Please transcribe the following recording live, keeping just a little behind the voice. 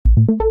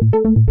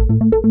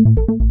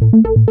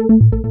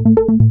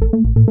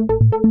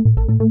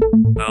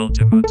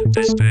Ultimate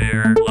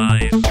Despair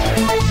Live.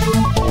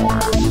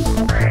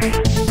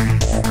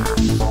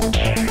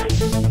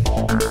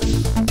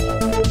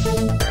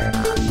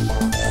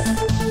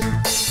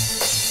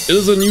 It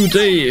is a new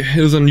day, it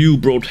is a new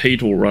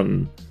Brotato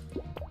run.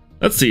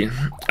 Let's see,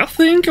 I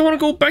think I want to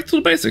go back to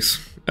the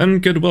basics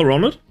and get well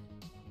rounded.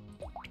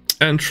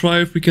 And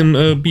try if we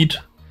can beat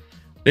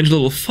Danger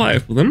level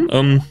 5 with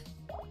him.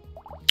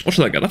 What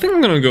should I get? I think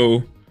I'm gonna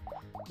go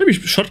maybe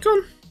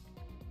shotgun?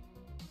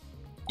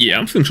 Yeah,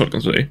 I'm feeling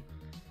shotgun today.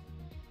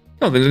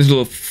 Oh, then Danger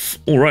level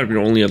alright, we're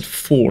only at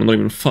 4, not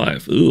even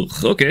 5.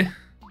 Ugh, okay.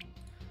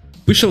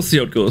 We shall see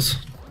how it goes.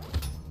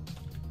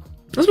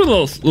 It's been a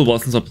little while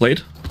since I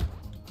played.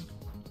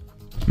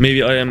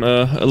 Maybe I am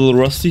a little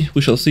rusty,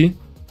 we shall see.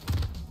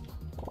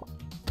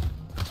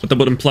 But that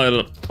would imply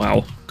that...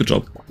 Wow, good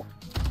job.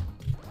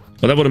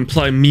 But that would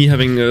imply me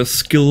having a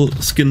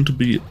skin to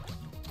be...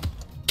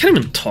 Can't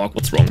even talk,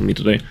 what's wrong with me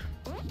today?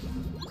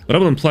 But that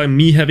would imply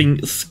me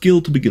having skill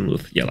to begin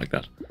with, yeah, like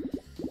that.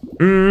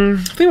 I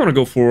think I want to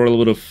go for a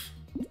little bit of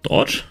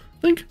dodge,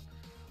 I think.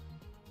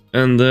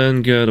 And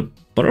then get a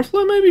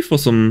butterfly maybe for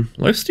some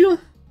lifesteal?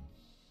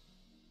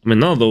 I mean,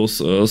 none of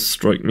those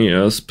strike me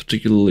as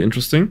particularly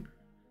interesting.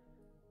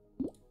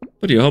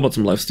 But yeah, how about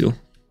some lifesteal?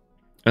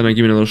 And then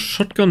give me another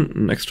shotgun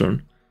next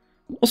turn.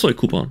 Also a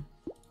coupon.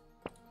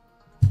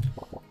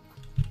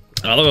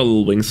 Ah, look at the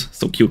little wings,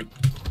 so cute.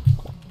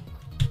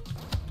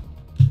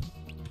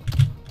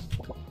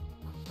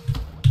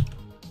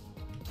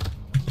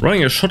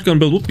 Running a shotgun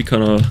build would be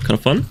kind of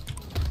fun.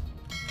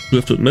 You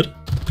have to admit.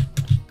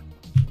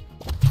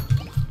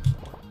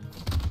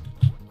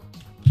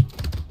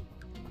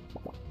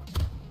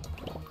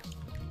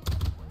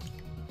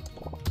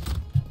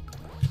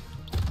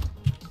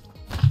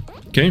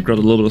 Okay, grab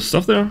a little bit of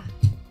stuff there.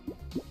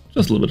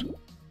 Just a little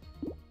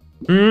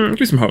bit.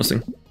 Do some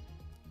harvesting.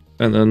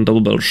 And then double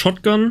barrel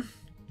shotgun.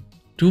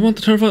 Do we want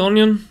the terrified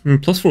onion?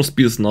 Plus 4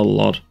 speed is not a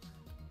lot.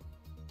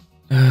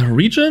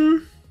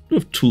 Regen? Do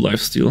have 2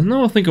 lifesteal.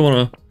 No, I think I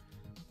wanna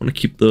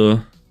keep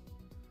the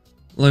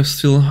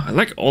lifesteal. I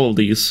like all of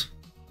these.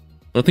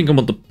 I think I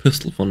want the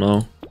pistol for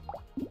now.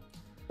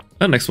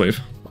 And next wave.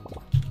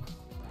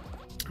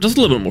 Just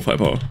a little bit more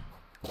firepower.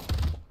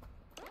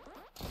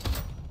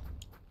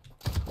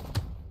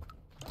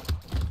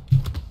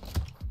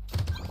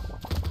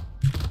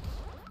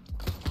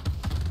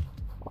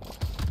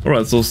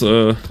 Alright, it's those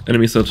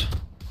enemies that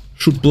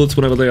shoot bullets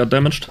whenever they are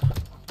damaged.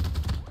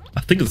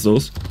 I think it's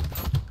those.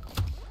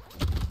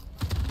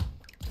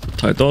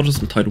 Tight dodges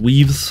and tight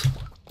weaves.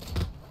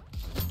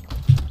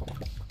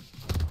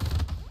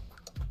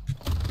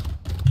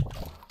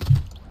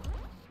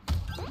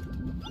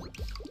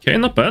 Okay,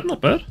 not bad,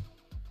 not bad.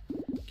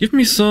 Give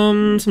me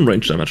some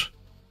range damage.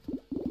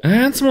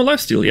 And some more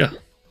lifesteal, yeah.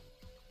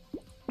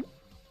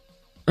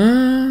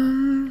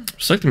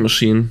 Recycling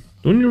machine.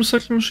 Do I need a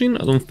recycling machine?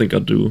 I don't think I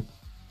do.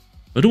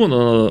 I do want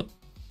a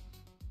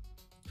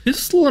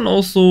pistol and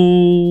also...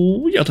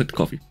 Yeah, I'll take the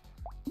coffee.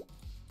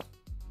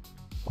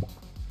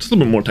 Just a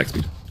little bit more attack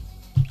speed.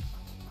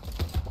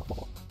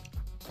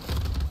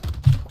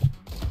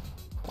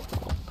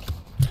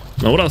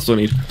 Now what else do I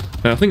need?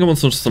 I think I want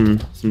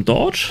some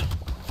dodge.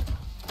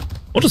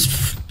 Or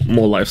just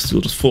more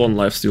lifesteal, just full on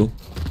lifesteal.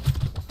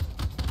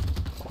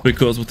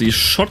 Because with the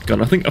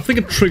shotgun, I think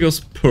it triggers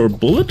per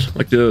bullet.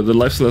 Like the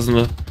lifesteal has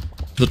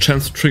a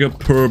chance to trigger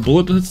per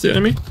bullet that hits the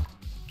enemy.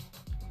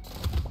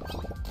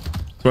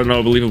 Right now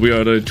I believe we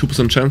are at a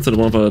 2% chance that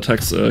one of our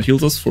attacks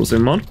heals us for the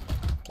same amount.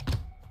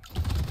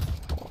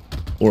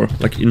 Or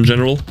like in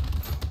general.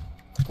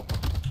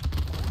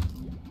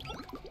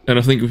 And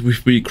I think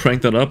if we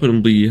crank that up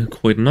it'll be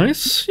quite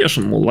nice. Yeah,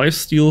 some more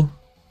lifesteal.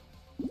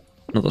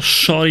 Another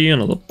shotty,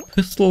 another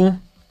pistol.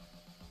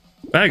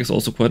 Bag is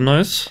also quite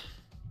nice.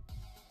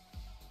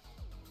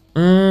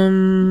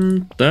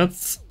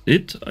 That's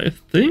it, I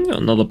think.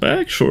 Another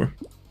bag, sure.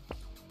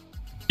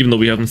 Even though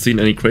we haven't seen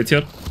any crates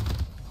yet.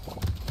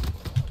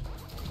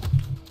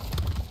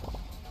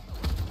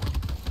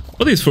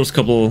 But these first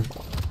couple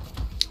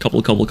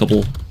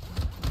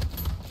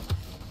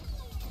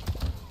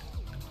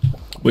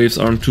waves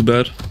aren't too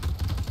bad.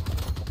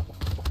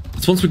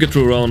 It's once we get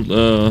to around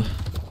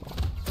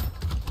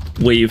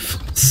wave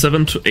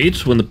 7 to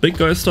 8 when the big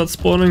guys start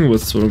spawning,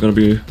 with we're gonna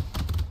be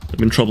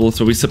in trouble.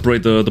 So we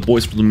separate the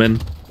boys from the men.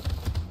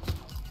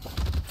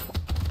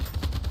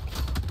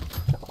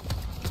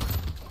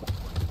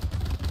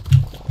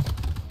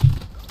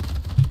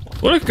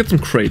 What if I get some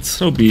crates?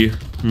 That would be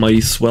mighty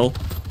swell.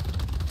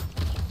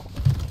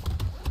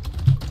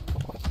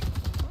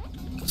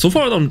 So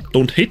far, I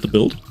don't hate the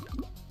build.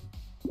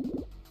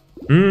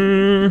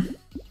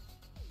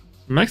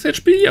 Max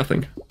HP? I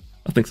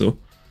think so.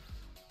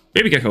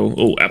 Baby gecko.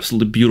 Oh,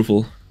 absolutely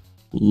beautiful.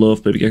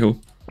 Love baby gecko.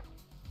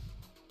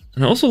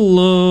 And I also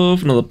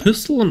love another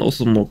pistol and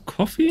also more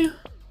coffee.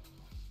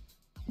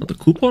 Another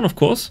coupon, of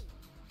course.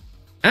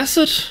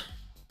 Acid?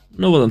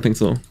 No, I don't think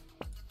so.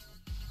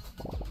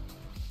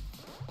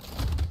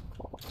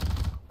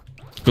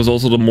 Because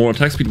also the more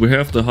attack speed we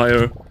have, the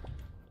higher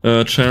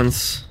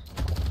chance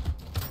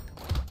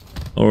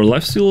our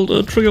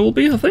lifesteal trigger will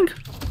be, I think.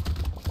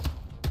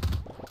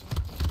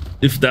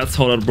 If that's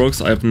how that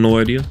works, I have no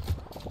idea.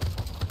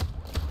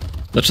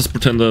 Let's just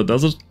pretend that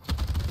does it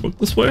work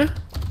this way.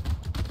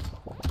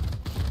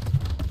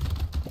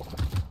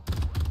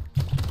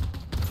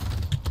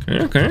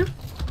 Okay, okay.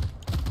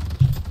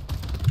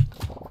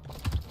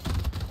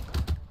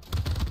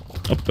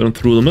 Up and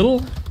through the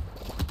middle.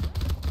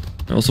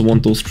 I also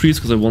want those trees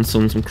because I want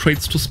some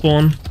crates to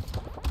spawn.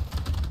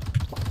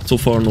 So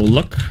far, no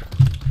luck.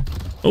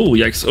 Oh,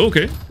 yikes.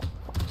 Okay.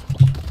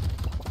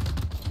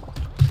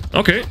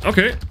 Okay,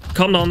 okay.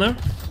 Calm down there.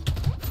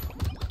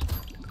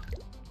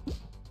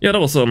 Yeah, that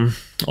was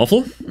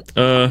awful.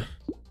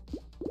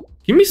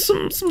 Give me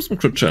some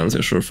crit chance.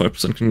 Yeah, sure.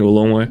 5% can go a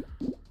long way.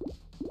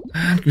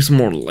 And give me some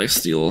more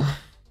lifesteal.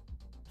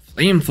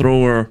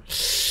 Flamethrower.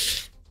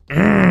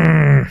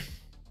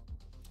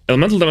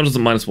 Elemental damage is a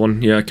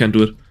 -1. Yeah, I can't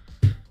do it.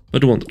 I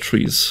do want the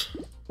trees.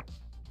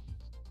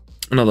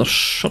 Another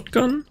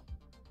shotgun.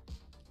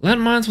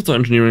 Landmines. What's our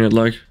engineering at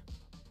like?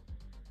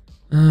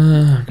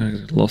 Gotta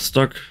get lost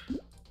stuck.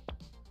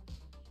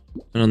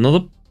 And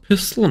another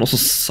pistol and also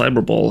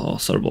cyberball. Oh,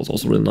 cyberball's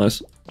also really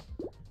nice.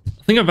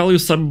 I think I value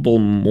cyberball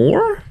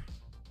more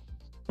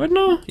right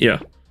now. Yeah.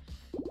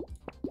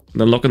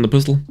 Then lock in the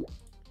pistol.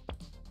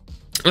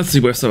 Let's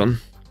see, wave 7.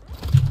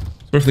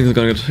 Everything's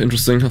gonna get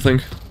interesting, I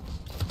think.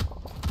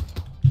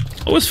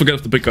 I always forget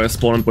if the big guys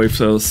spawn at wave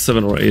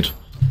 7 or 8.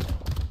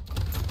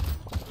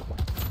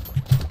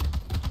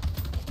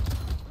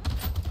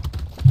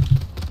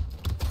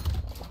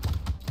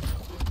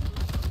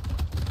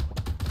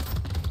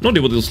 No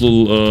idea what those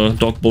little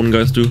dog bone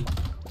guys do.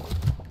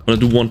 But I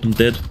do want them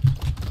dead.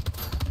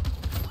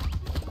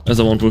 As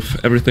I want with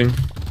everything.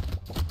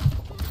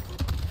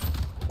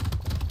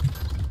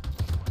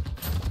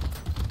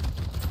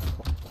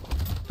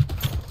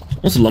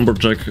 Also,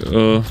 lumberjack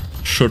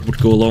shirt would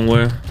go a long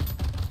way.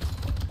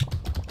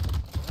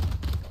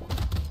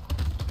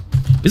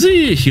 Is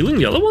he healing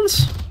the other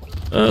ones?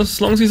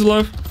 As long as he's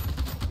alive?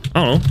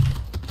 I don't know.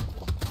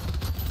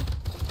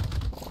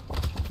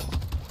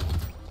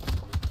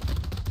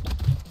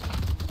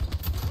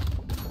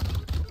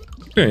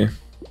 Okay.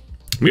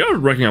 We are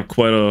racking up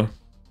quite a...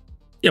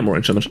 Yeah, more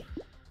range damage.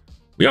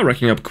 We are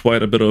racking up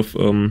quite a bit of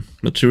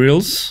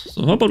materials.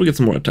 So how about we get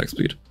some more attack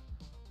speed?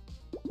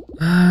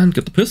 And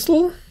get the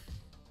pistol.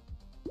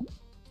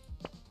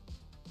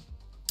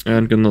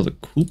 And get another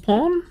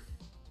coupon.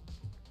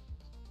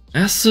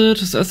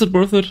 Acid? Is acid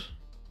worth it?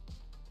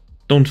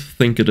 Don't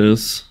think it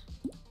is.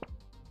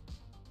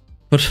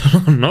 But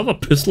another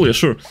pistol? Yeah,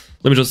 sure.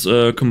 Let me just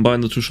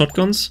combine the two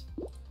shotguns.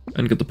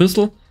 And get the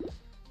pistol.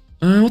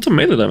 What's our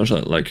melee damage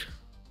like?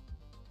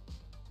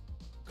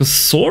 Because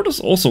sword is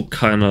also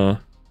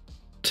kinda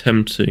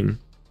tempting.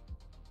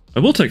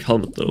 I will take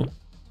helmet though.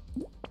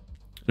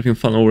 Anything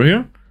fun over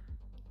here?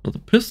 Another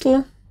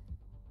pistol?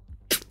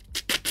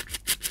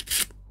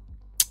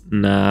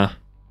 Nah.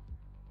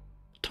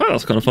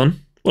 Tyler's kinda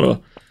fun. Whatever.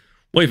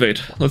 Wave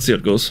 8. Let's see how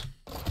it goes.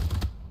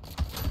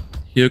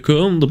 Here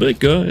come the big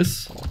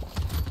guys.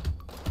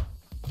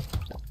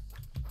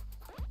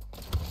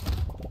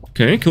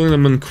 Okay, killing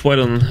them in quite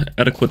an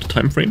adequate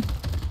time frame.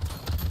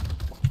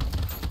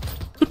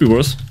 Could be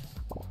worse.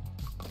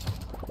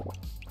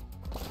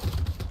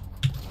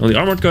 Now the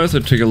armored guys, they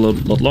take a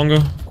lot longer,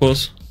 of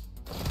course.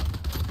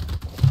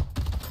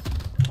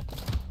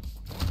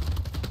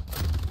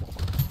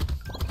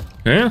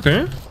 Okay,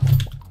 okay.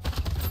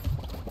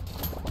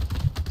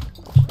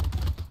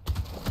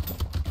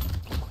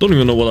 Don't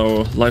even know what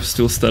our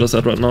lifesteal status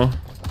at right now.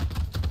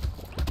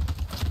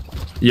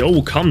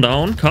 Yo, calm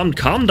down, calm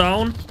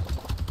down.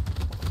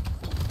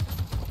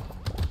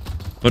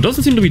 But it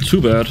doesn't seem to be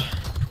too bad.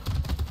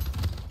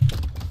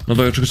 Now if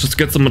I could just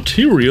get some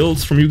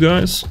materials from you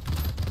guys.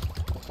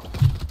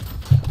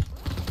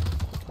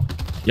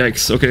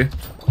 Yikes, okay.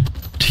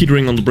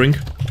 Teetering on the brink.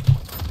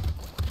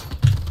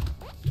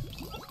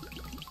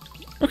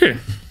 Okay,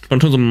 but in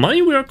terms of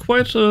money we are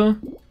quite a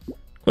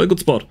good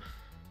spot.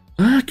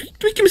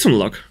 Give me some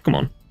luck, come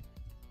on.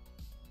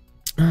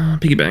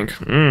 Piggy bank.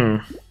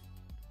 No,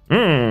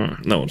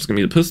 just give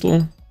me the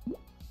pistol.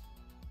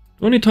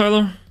 Do I need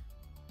Tyler?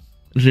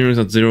 Engineering's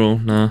at 0.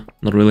 Nah,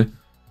 not really.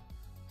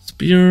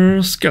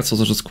 Spear. Scats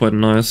also just quite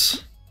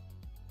nice.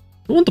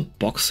 Do I want the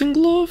boxing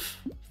glove?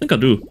 I think I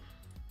do.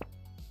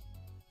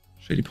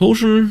 Shady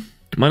potion.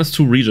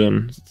 -2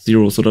 regen. It's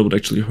 0, so that would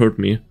actually hurt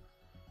me.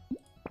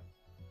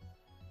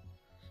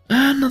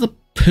 Another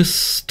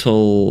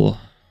pistol.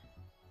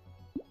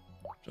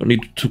 I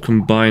need to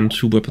combine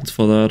 2 weapons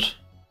for that.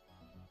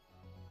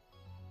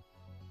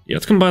 Yeah,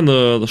 let's combine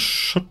the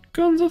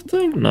shotguns, I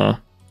think? Nah.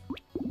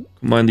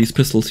 Combine these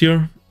pistols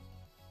here.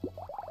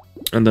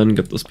 And then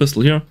get this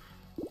pistol here.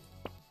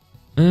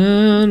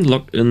 And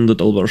lock in the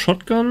double barrel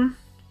shotgun.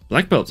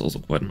 Black belt's also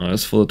quite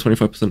nice for the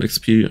 25%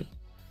 XP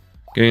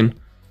gain.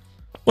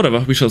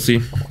 Whatever, we shall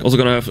see. Also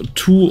gonna have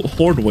 2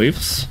 horde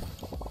waves.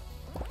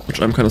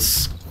 Which I'm kind of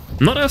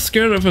not as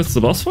scared of as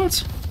the boss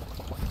fights.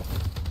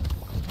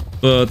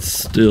 But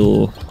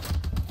still.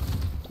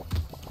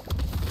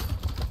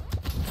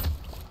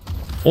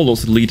 All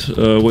those elite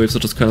waves are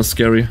just kind of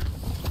scary.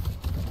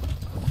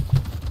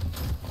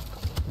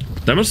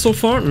 Damage so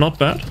far, not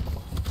bad.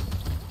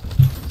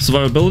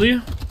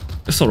 Survivability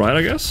is alright,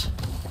 I guess.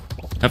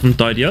 Haven't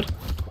died yet.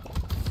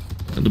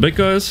 And the big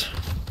guys.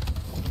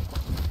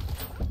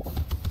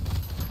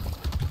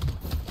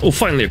 Oh,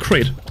 finally a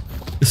crate.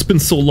 It's been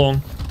so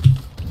long.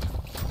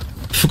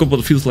 I forgot what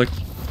it feels like.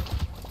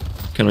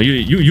 Okay, no,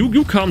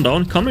 you calm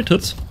down. Calm your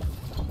tits.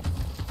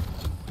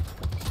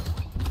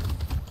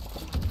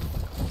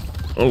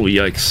 Oh,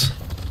 yikes.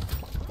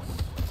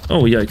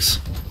 Oh, yikes.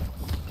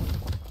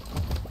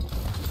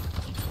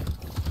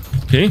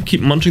 Okay,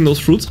 keep munching those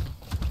fruits.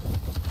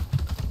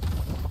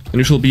 And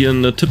you shall be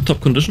in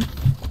tip-top condition.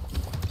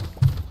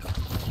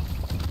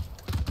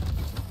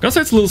 Gotta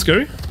say it's a little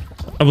scary.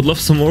 I would love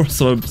some more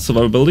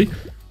survivability.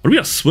 But we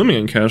are swimming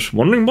in cash.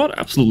 Wandering bot?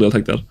 Absolutely, I'll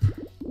take that.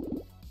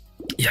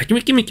 Yeah,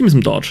 give me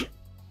some dodge.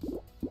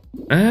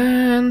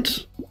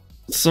 And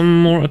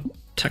some more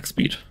attack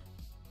speed.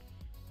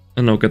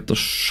 And now get the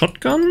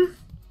shotgun.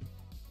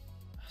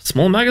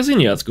 Small magazine,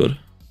 yeah, it's good.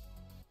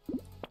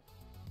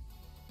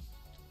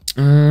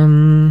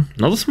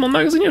 Another small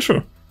magazine, yeah,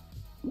 sure.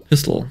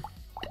 Pistol,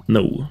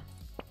 no.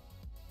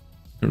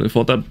 I really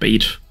thought that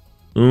bait.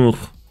 Ugh.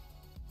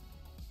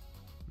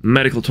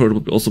 Medical turret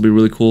would also be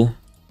really cool.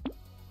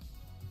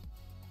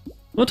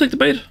 I'll take the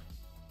bait.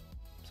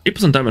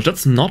 8% damage,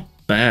 that's not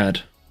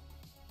bad.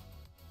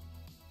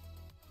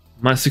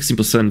 Minus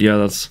 16%, yeah,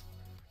 that's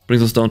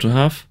brings us down to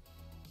half.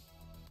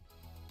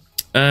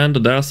 And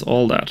that's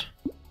all that.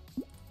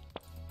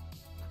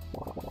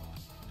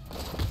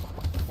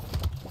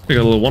 We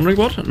got a little wandering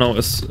bot. Now,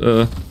 as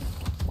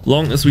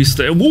long as we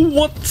stay... Whoa,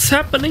 what's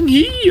happening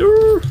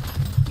here?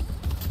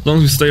 As long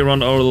as we stay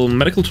around our little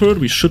medical turret,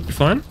 we should be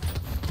fine.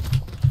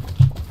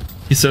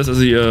 He says as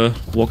he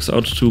walks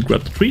out to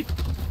grab the tree.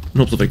 In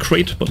hopes of a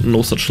crate, but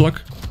no such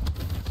luck.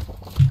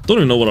 Don't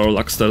even know what our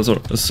luck status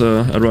is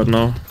at right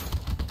now.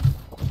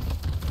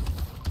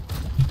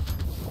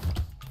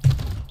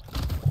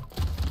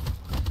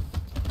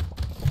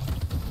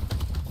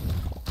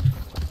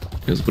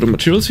 There's a bit of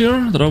materials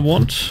here that I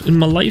want in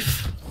my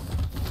life.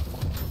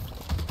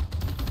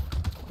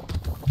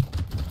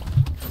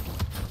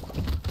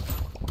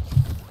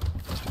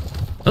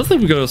 I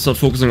think we gotta start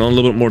focusing on a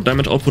little bit more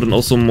damage output and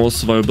also more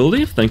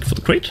survivability. Thank you for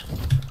the crate.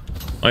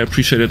 I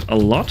appreciate it a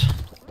lot.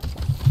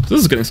 This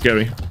is getting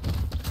scary.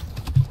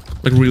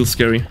 Like real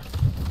scary.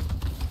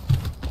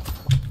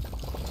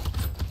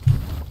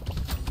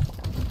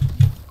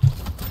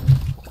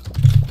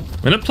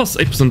 And that plus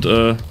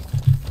 8%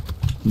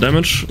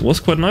 damage was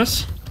quite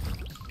nice.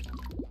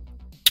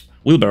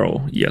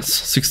 Wheelbarrow, yes,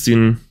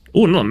 16.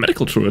 Oh no,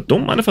 medical turret.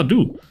 Don't mind if I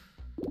do.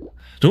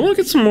 Don't want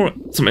to get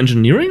some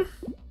engineering?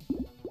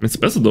 I mean, it's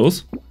best of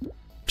those.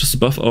 Just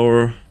above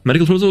our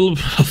medical turret,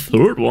 a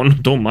third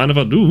one. Don't mind if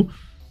I do.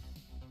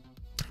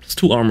 It's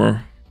 2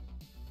 armor.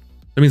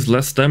 That means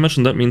less damage,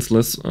 and that means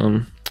less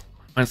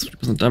minus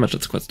 50% damage.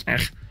 That's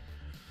quite.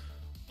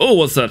 Oh,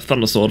 what's that?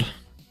 Thunder sword.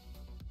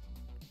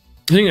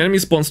 Hitting enemy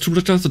spawns 2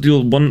 projectiles to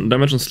deal 1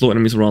 damage and slow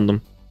enemies around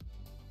them.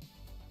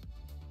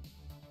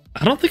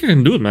 I don't think I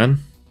can do it, man.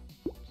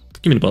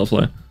 Give me the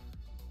butterfly.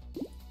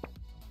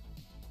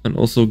 And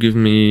also give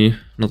me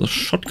another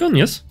shotgun,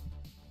 yes?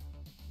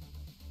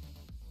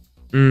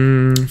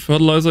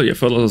 Fertilizer, yeah,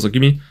 fertilizer,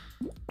 give me.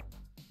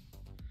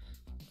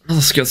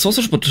 Another scared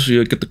sausage, but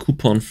you get the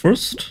coupon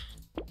first.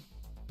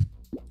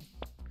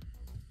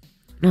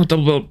 No,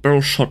 double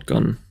barrel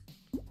shotgun.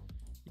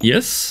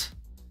 Yes?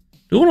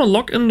 Do you want to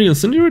lock in the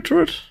incendiary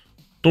turret?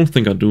 Don't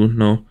think I do,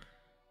 no.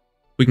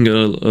 We can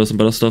get some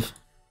better stuff.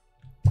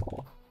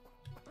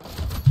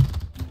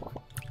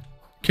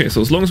 Okay,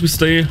 so as long as we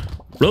stay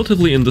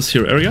relatively in this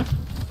here area,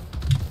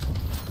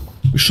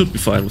 we should be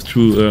fine with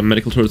 2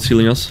 medical turrets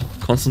healing us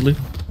constantly.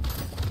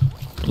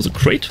 That was a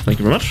crate, thank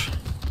you very much.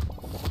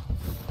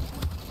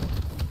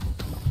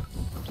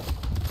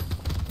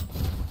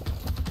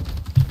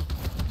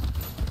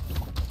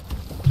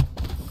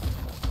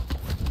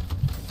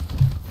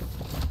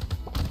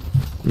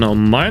 Now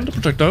mine the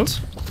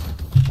projectiles.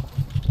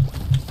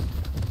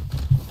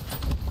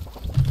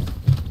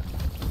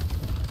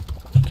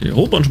 Okay, a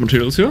whole bunch of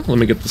materials here. Let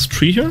me get this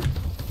tree here.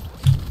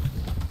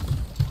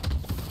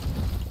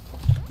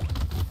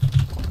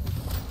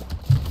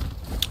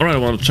 Alright, I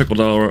want to check what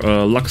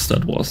our luck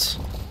stat was.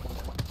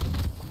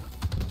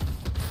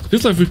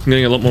 Feels like we've been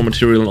getting a lot more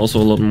material and also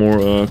a lot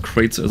more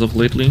crates as of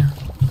lately.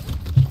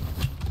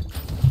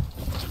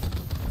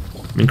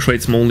 I mean,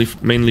 crates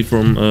mainly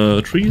from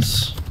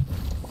trees.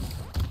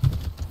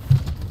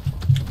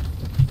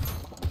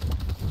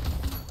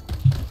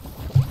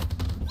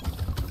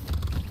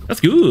 That's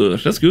good,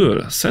 that's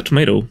good. Sad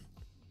tomato.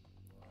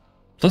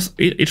 Plus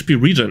 8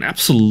 HP regen,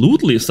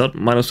 absolutely. Is that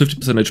minus 50%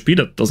 HP?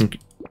 That doesn't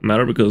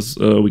matter because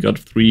we got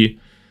 3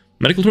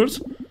 medical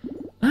turrets.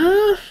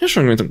 Yeah,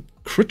 sure, I'm going to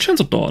crit chance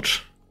or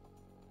dodge.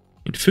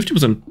 I mean,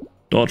 50%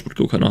 dodge would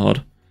go kind of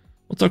hard.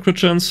 What's our crit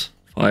chance?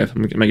 5,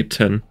 I'm gonna make it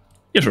 10.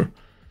 Yeah, sure.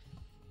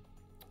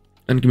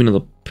 And give me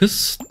another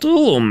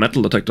pistol or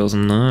metal detectors.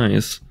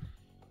 Nice.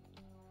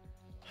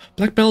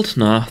 Black belt?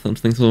 Nah, don't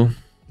think so.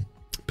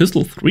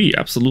 Pistol 3,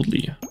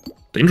 absolutely.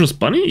 Dangerous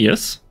bunny?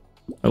 Yes.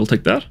 I will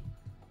take that.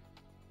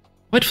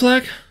 White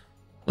flag?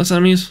 Less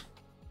enemies?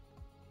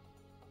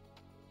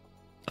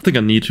 I think I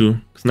need to,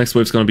 because next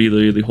wave's gonna be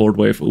the horde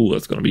wave. Ooh,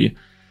 that's gonna be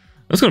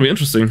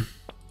interesting.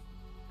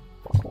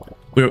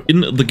 We're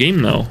in the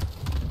game now.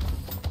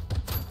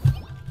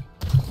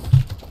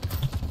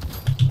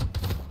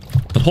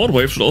 But horde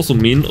wave should also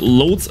mean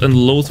loads and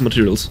loads of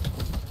materials.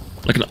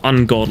 Like an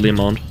ungodly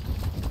amount.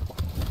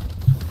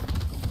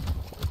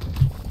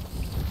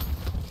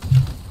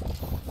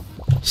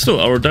 Still,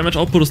 our damage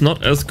output is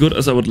not as good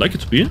as I would like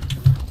it to be.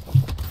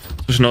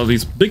 Especially now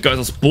these big guys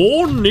are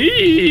spawning!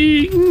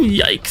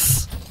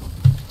 Yikes!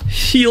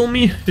 Heal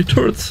me, you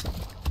turrets.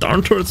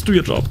 Darn turrets, do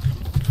your job.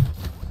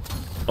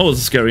 Oh, this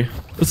is scary.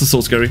 This is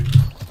so scary.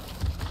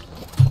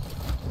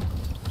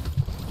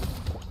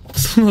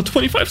 Still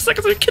 25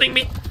 seconds, are you kidding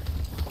me?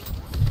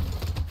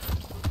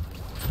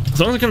 As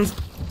long as I can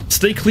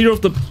stay clear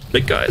of the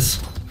big guys.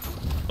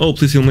 Oh,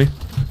 please heal me.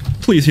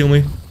 Please heal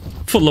me.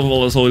 For the love of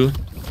all this oil.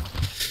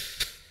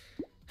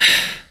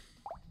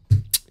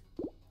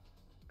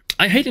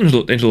 I hate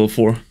Angel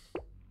 4.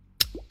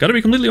 Gotta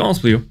be completely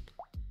honest with you.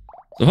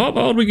 So how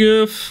about we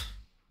give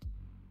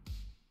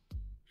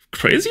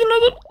Crazy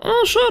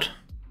another shot?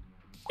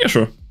 Yeah,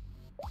 sure.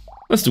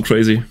 Let's do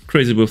Crazy.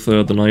 Crazy with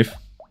the knife.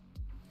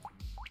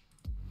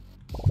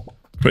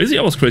 Crazy?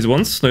 I was crazy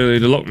once. They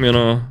locked me on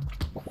a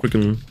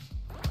freaking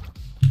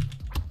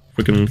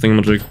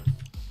thingamajig.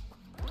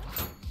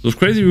 So with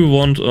Crazy we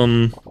want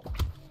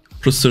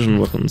precision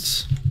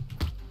weapons.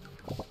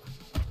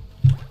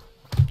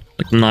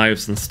 Like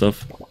knives and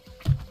stuff.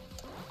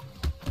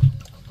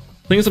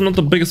 Thing is, I'm not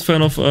the biggest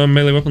fan of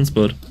melee weapons,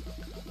 but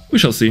we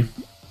shall see.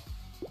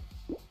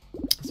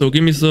 So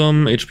give me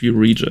some HP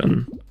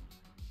regen.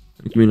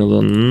 Give me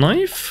another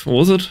knife. What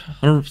was it?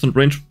 100%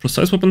 range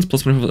precise weapons,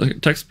 plus 25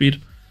 attack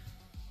speed.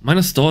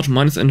 Minus dodge,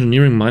 minus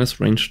engineering, minus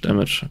range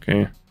damage.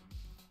 Okay.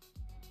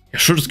 Yeah,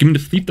 sure, just give me the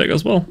thief dagger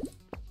as well.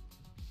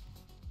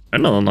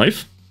 And another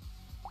knife.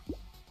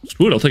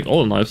 Screw it, I'll take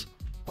all the knives.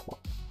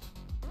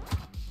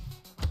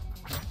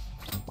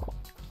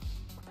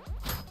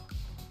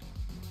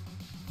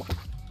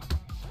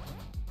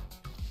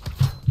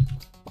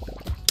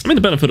 I mean,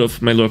 the benefit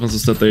of melee weapons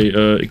is that they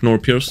ignore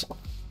pierce,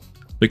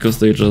 because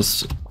they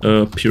just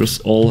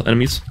pierce all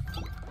enemies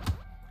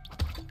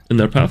in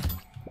their path.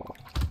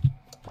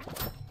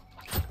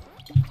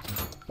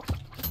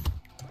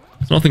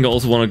 So I think I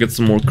also want to get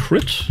some more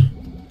crit.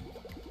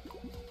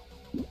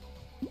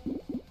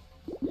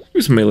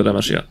 Use some melee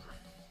damage, yeah.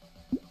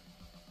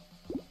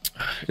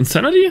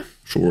 Insanity?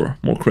 Sure,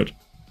 more crit.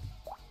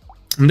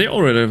 And they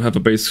already have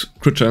a base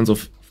crit chance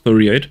of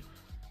 38,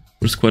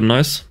 which is quite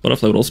nice.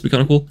 Butterfly would also be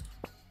kind of cool.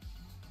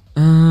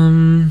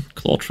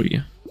 Claw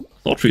tree.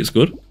 Claw tree is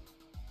good.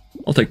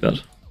 I'll take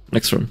that.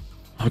 Next turn.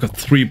 Oh, I've got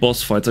 3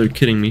 boss fights, are you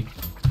kidding me?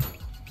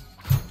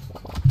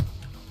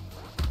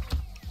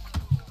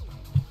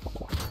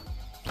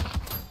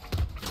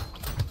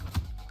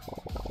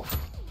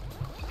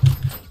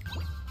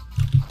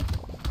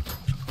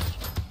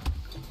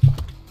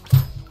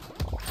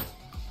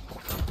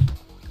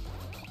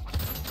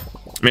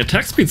 I mean,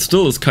 attack speed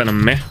still is kind of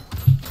meh.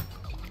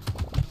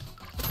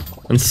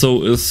 And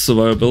so is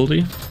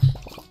survivability.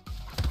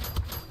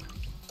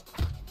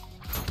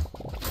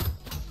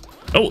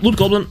 Oh, loot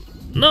goblin!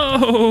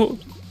 No!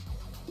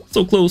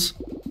 So close.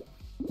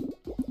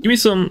 Give me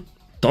some...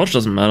 Dodge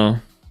doesn't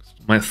matter.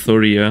 My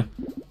 30, yeah.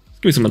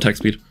 Give me some attack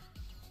speed.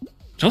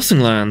 Jousting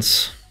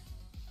lance.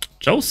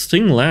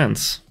 Jousting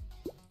lance.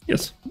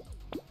 Yes.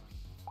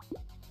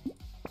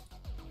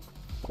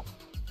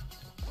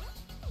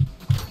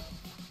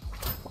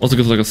 Also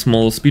gives like a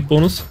small speed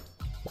bonus.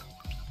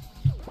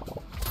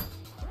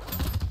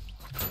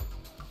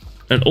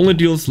 And only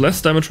deals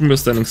less damage when we're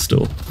standing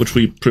still, which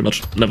we pretty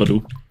much never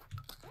do.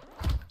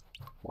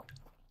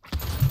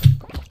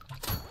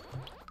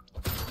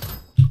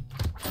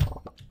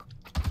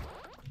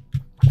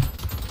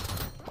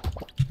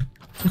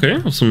 Okay,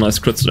 have some nice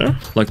crits there,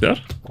 like that.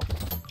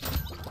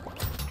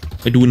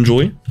 I do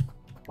enjoy.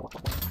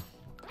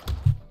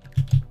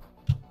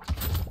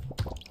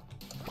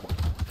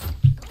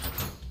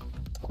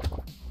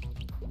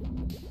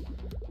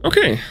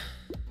 Okay.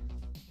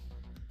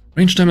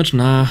 Range damage,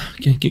 nah.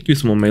 Give me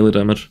some more melee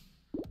damage.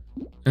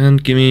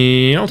 And give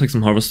me... I'll take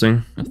some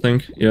harvesting, I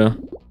think, yeah.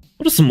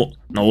 What is some more...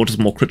 No, just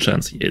more crit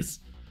chance, yes.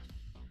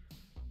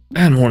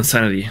 And more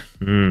insanity.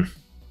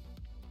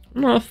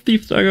 No,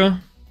 thief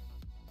dagger.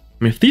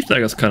 I mean, thief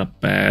dagger is kind of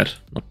bad.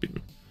 Not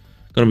being,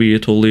 gonna be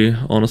totally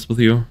honest with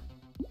you.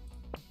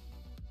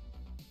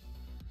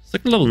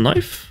 Second level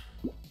knife?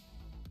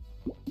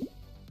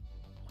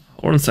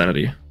 Or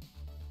insanity?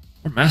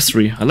 Or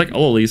mastery? I like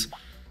all of these.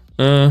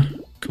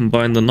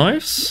 Combine the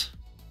knives.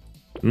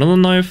 Another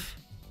knife.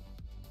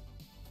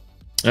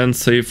 And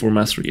save for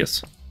mastery,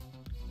 yes.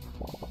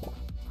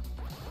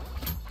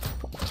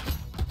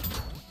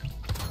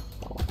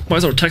 Why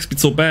is our attack speed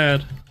so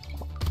bad?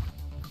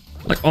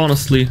 Like,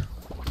 honestly.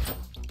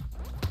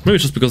 Maybe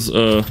it's just because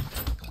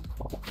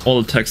all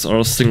attacks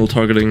are single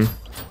targeting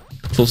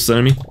closest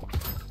enemy.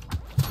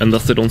 And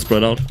thus they don't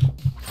spread out.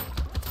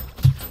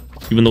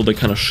 Even though they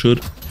kinda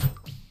should. So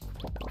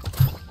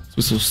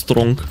we're so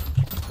strong.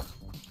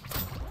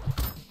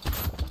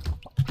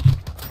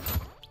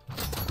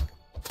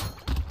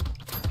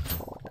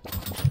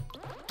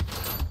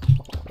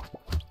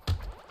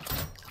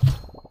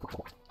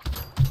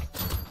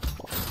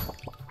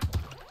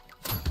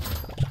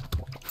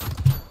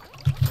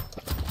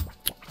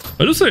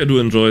 I do say I do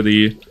enjoy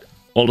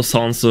all the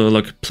sounds,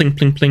 like pling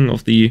pling pling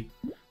of the...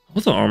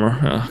 What's the armor?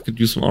 I could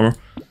use some armor.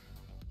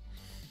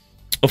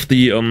 Of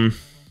the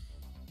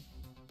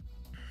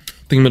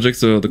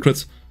thingamajigs, the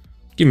crits.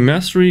 Give me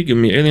Mastery, give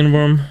me Alien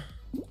Worm,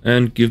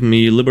 and give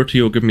me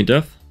Liberty or give me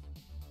Death.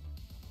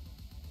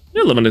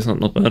 Yeah, 11 days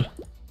not bad.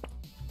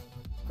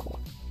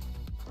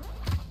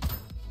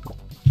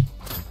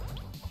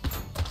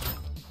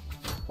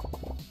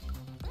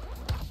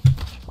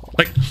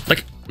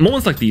 Like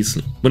moments like these,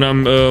 when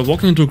I'm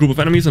walking into a group of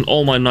enemies and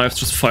all my knives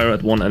just fire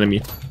at one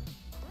enemy,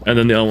 and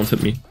then the other ones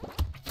hit me,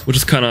 which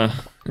is kind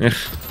of,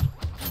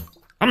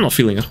 I'm not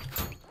feeling it.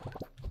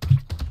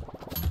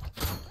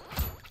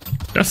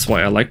 That's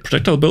why I like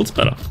projectile builds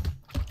better. I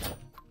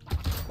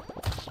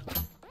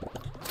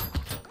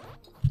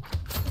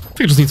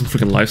think I just need some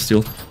freaking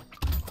lifesteal.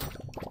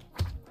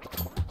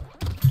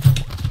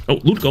 Oh,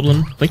 loot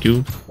goblin, thank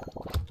you.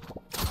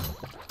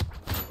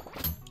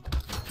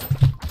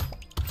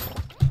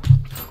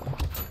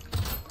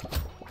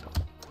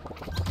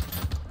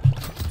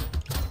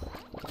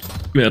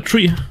 Give me a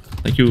tree,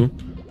 thank you.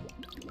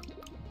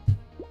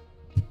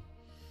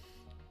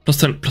 Plus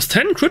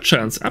 10 crit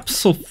chance,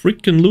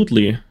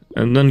 abso-freaking-lutely.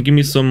 And then give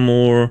me some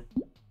more...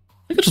 I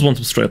think I just want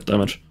some straight up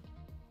damage.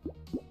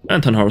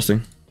 And 10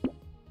 harvesting.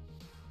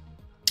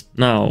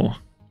 Now...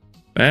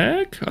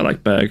 Bag? I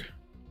like bag.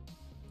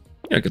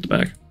 Yeah, get the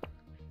bag.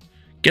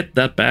 Get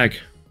that bag.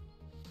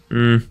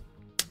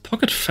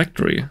 Pocket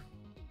factory.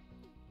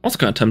 Also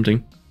kind of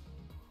tempting.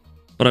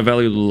 But I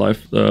value the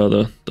life...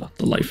 the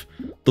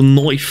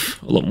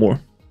knife a lot more.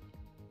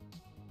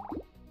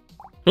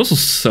 I also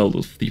sell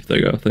the thief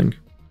dagger, I think.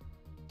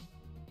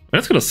 And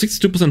that's got a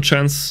 62%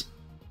 chance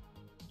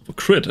of a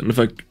crit, and if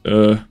I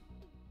kill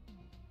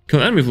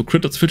an enemy with a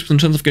crit, that's 50%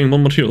 chance of getting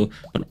one material.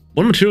 But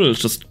one material is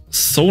just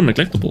so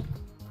neglectable.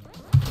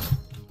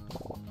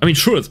 I mean,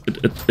 sure,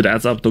 it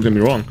adds up, don't get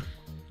me wrong.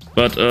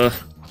 But in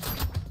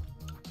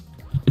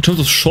terms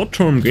of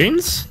short-term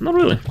gains, not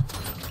really.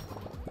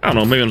 I don't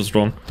know, maybe I'm just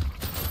wrong.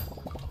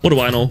 What do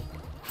I know?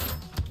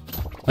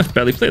 I've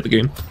barely played the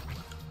game.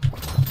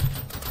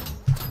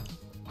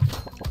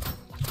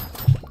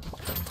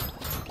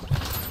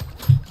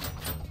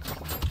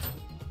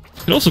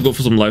 Can also go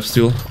for some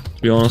lifesteal,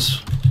 to be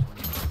honest.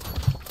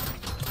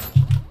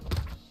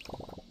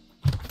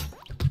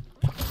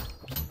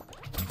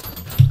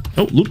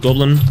 Oh, loot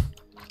goblin.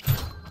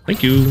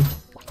 Thank you.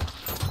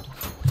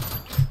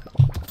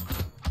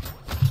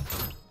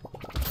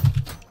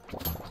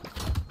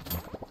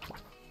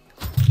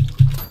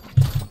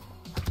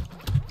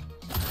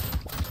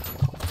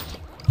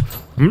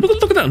 Look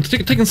at that, I'm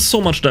taking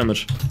so much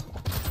damage.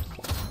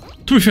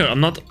 To be fair, I'm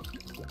not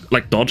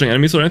like dodging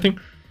enemies or anything.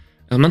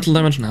 Elemental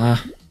damage, nah.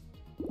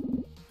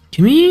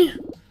 Give me...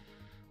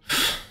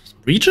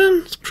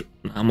 Regen?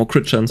 Nah, more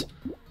crit chance.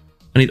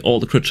 I need all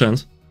the crit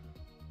chance.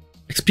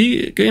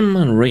 XP game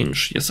and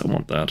range, yes I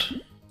want that.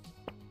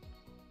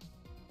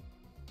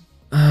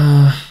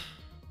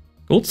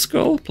 Gold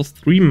Skull, plus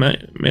 3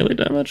 melee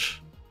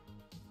damage.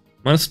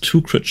 Minus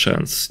 2 crit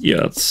chance,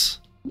 yeah, it's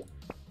a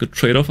good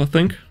trade-off I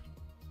think.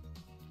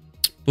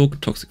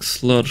 Book, Toxic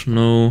Sludge,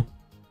 no.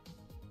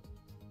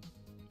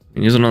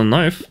 And here's another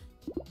knife.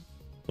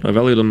 But I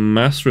value the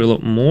Mastery a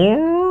lot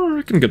more.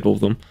 I can get both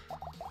of them.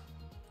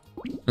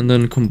 And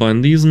then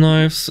combine these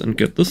knives and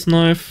get this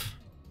knife.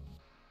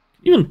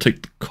 Even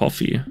take the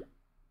coffee.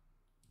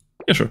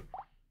 Yeah, sure.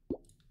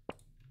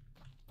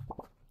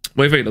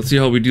 Wait, let's see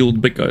how we deal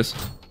with big guys.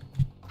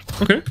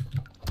 Okay.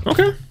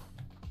 Okay.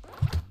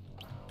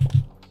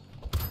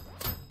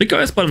 Big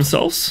guys by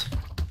themselves?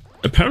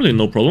 Apparently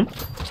no problem.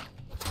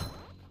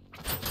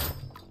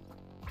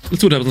 Let's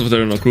see what happens if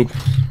they're in a group.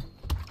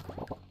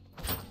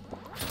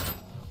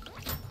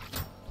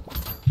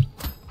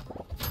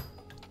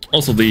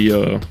 Also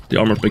the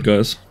armored big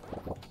guys.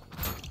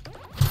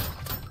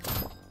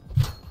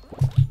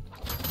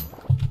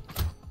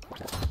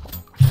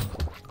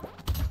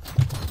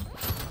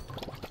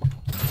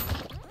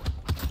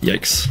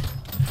 Yikes.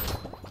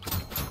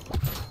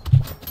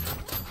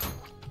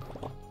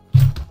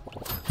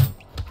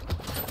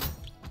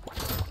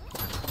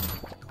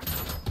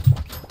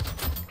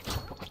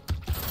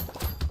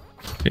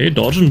 Okay,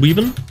 dodge and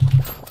weaving.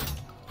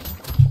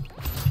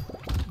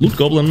 Loot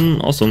goblin,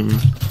 awesome.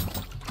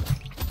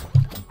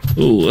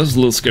 Ooh, that's a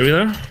little scary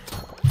there.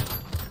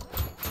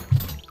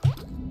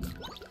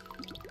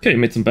 Okay,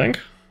 made some bank.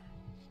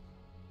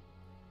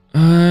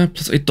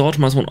 Plus 8 dodge,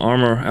 minus 1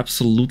 armor.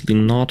 Absolutely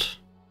not.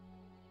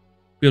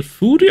 We had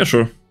food? Yeah,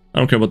 sure. I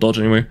don't care about dodge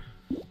anyway.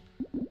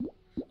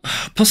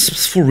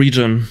 Plus for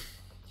regen.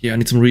 Yeah, I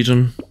need some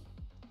regen.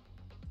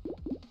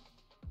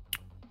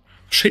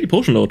 Shady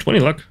potion though, 20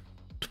 luck.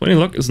 20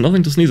 luck is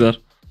nothing to sneeze at.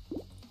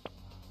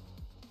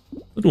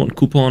 I do want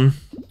coupon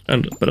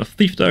and a better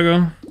thief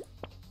dagger.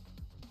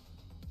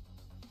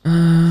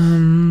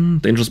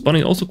 Dangerous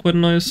bunny also quite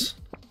nice.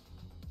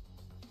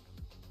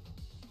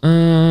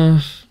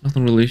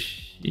 Nothing really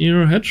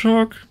here.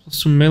 Hedgehog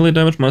plus 2 melee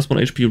damage, minus 1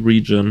 HP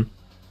regen.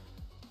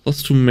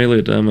 Plus 2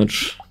 melee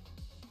damage.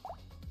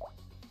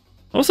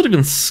 How does it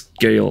even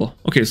scale?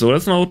 Okay, so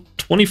that's now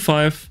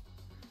 25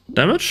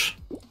 damage.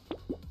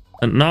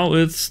 And now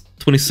it's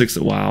 26.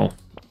 Wow.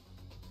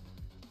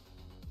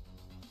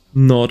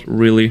 Not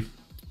really.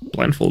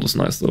 Blindfold is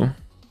nice though.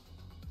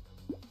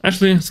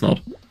 Actually, it's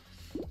not.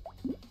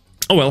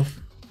 Oh well.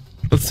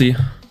 Let's see.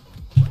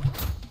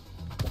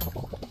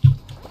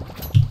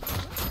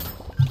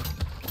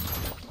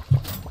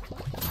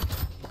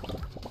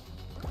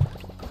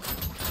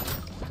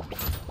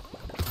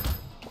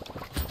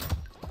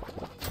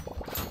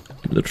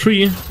 The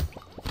tree.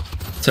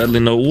 Sadly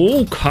no.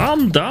 Oh,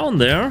 calm down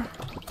there.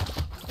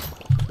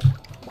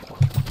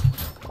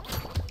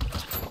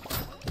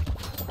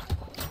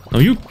 Now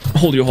you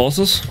hold your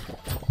horses.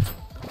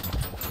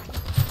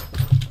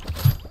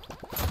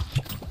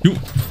 You.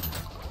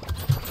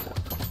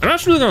 I'm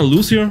actually gonna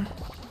lose here.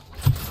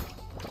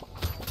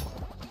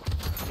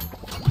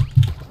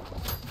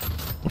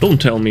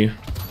 Don't tell me. I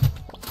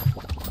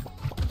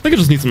think I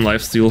just need some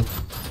lifesteal.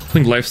 I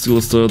think lifesteal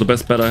is the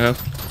best bet I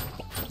have.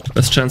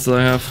 Best chance that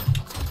I have.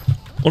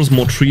 Or just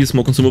more trees,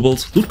 more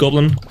consumables. Loot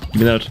goblin. Give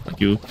me that. Thank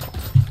you.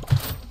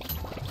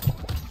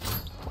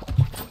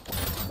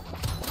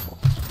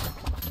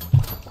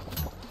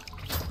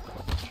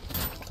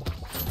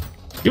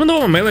 Even though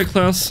I'm a melee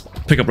class,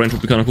 pickup range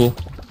would be kinda cool.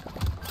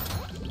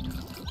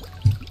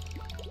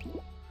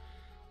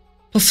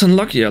 Plus 10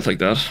 luck, yeah, I'll take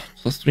that.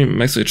 Plus 3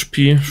 max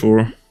HP,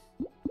 sure.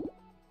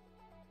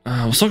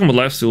 I was talking about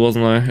lifesteal,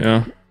 wasn't I?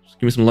 Yeah. Just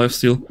give me some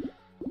lifesteal.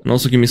 And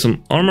also give me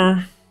some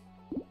armor.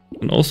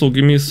 And also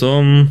give me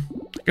some,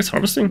 I guess,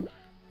 harvesting.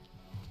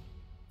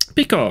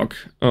 Peacock.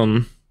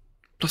 Plus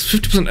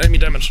 50% enemy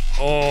damage.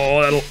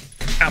 Oh, that'll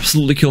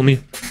absolutely kill me.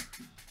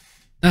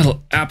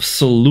 That'll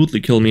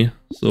absolutely kill me.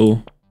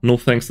 So, no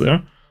thanks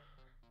there.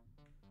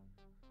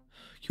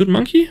 Cute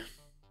monkey?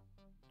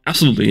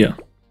 Absolutely, yeah.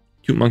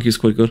 Cute monkey is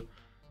quite good.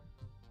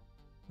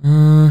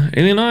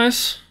 Alien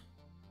eyes?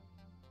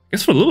 I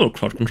guess for a little bit of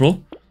crowd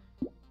control.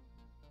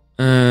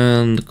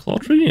 And claw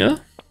tree, yeah.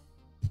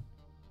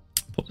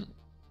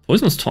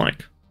 Poisonous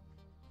tonic.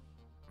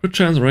 Crit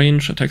chance,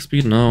 range, attack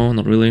speed? No,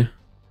 not really.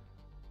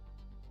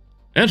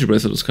 Energy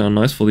bracelet is kind of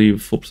nice for the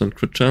 4%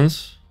 crit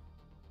chance.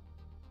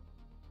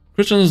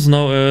 Crit chance is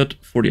now at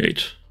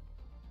 48.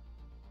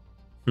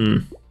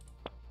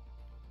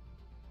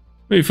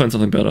 Maybe find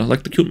something better,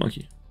 like the cute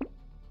monkey.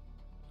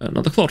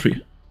 Another claw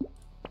tree.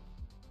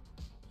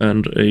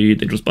 And a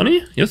dangerous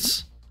bunny,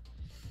 yes.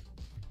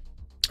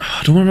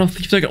 I don't want enough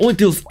thief dagger. Only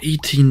deals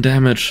 18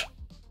 damage.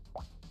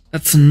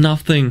 That's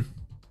nothing.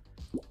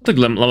 I think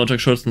Lumberjack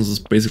shirts is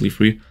basically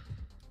free.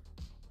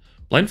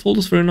 Blindfold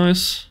is very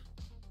nice.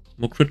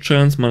 More crit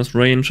chance, minus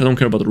range. I don't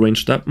care about the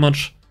range that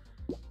much.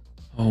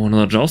 Oh,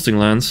 another jousting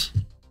lance.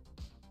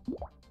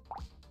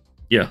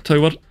 Yeah, tell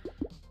you what.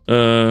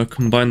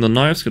 Combine the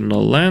knives, get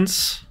another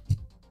lance.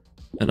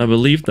 And I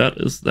believe that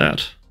is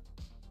that.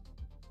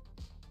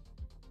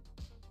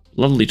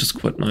 Blood leech is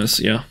quite nice,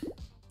 yeah.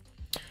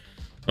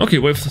 Okay,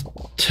 wave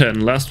 10.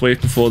 Last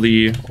wave before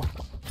the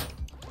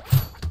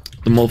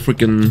more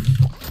freaking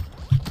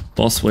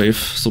boss wave,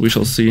 so we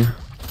shall see.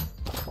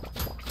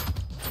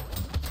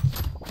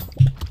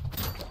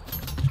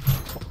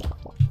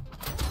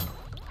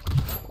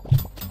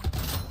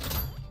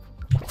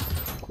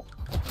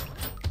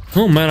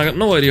 Oh man, I got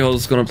no idea how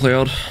this is gonna play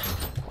out.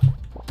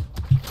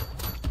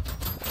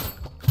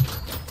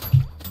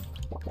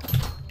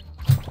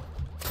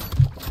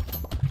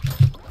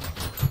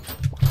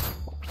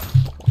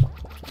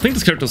 I think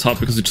this character is hard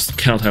because you just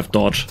cannot have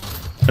dodge.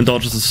 And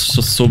dodge is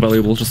just so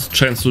valuable, just a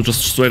chance to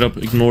just straight up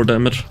ignore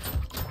damage.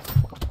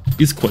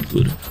 He's quite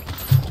good.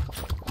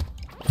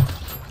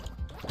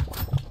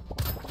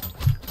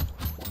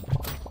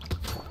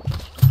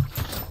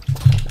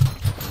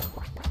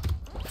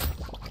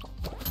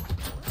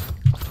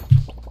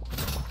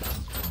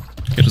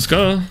 Okay, just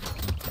gotta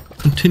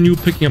continue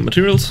picking up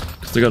materials,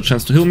 because they got a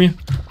chance to heal me.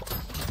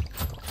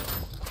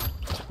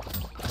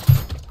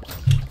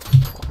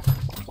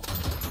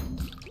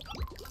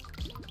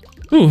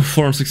 Ooh,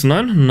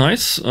 469,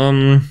 nice.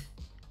 Give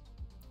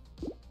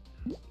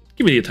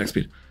me the attack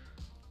speed.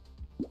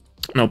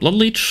 Now, Blood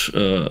Leech,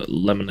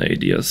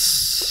 Lemonade,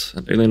 yes.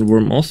 And Alien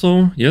Worm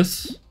also,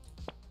 yes.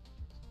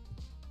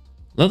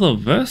 Leather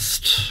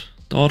Vest,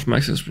 Dodge,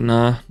 Max XP,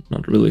 nah,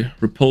 not really.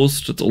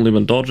 Riposte, it's only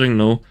when dodging,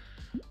 no.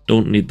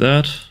 Don't need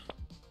that.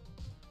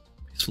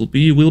 Peaceful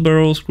Bee,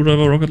 Wheelbarrow,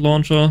 Screwdriver, Rocket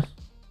Launcher.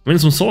 I mean,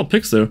 some solid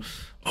picks there.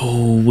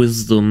 Oh,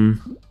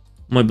 Wisdom.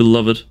 My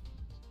beloved.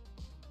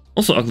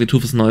 Also, Ugly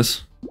Tooth is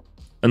nice.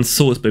 And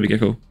so is Baby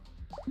Gecko.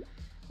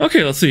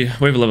 Okay, let's see.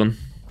 Wave 11.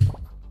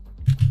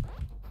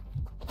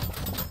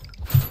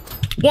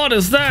 What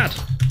is that?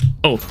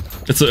 Oh,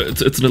 it's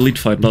an elite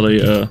fight, not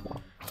a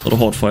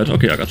horde fight.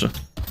 Okay, I gotcha.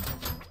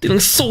 Dealing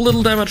so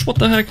little damage. What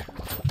the heck?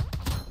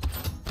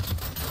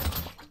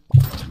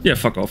 Yeah,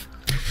 fuck off.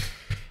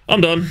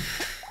 I'm done.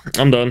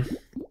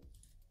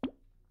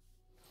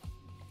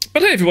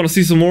 But hey, if you want to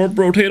see some more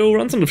Brotato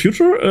runs in the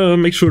future,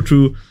 make sure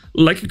to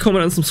like,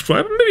 comment, and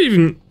subscribe. And maybe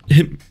even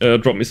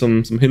drop me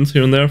some hints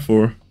here and there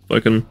for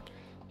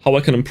how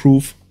I can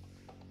improve.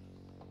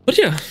 But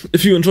yeah,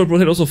 if you enjoyed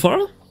Brotato so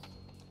far,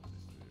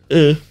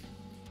 I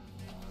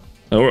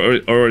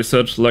already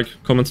said like,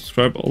 comment,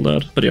 subscribe, all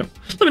that. But yeah,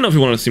 let me know if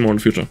you want to see more in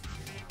the future.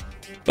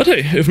 But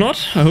hey, if not,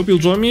 I hope you'll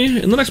join me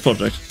in the next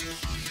project.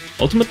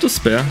 Ultimate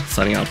Despair,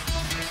 signing out.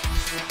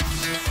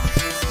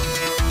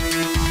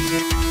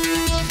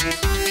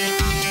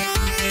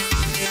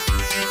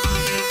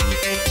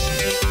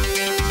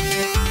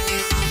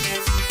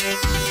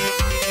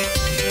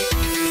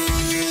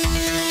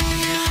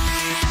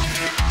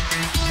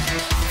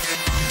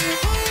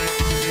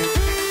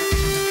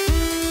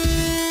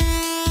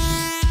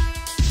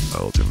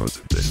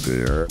 Ultimate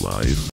Despair Live.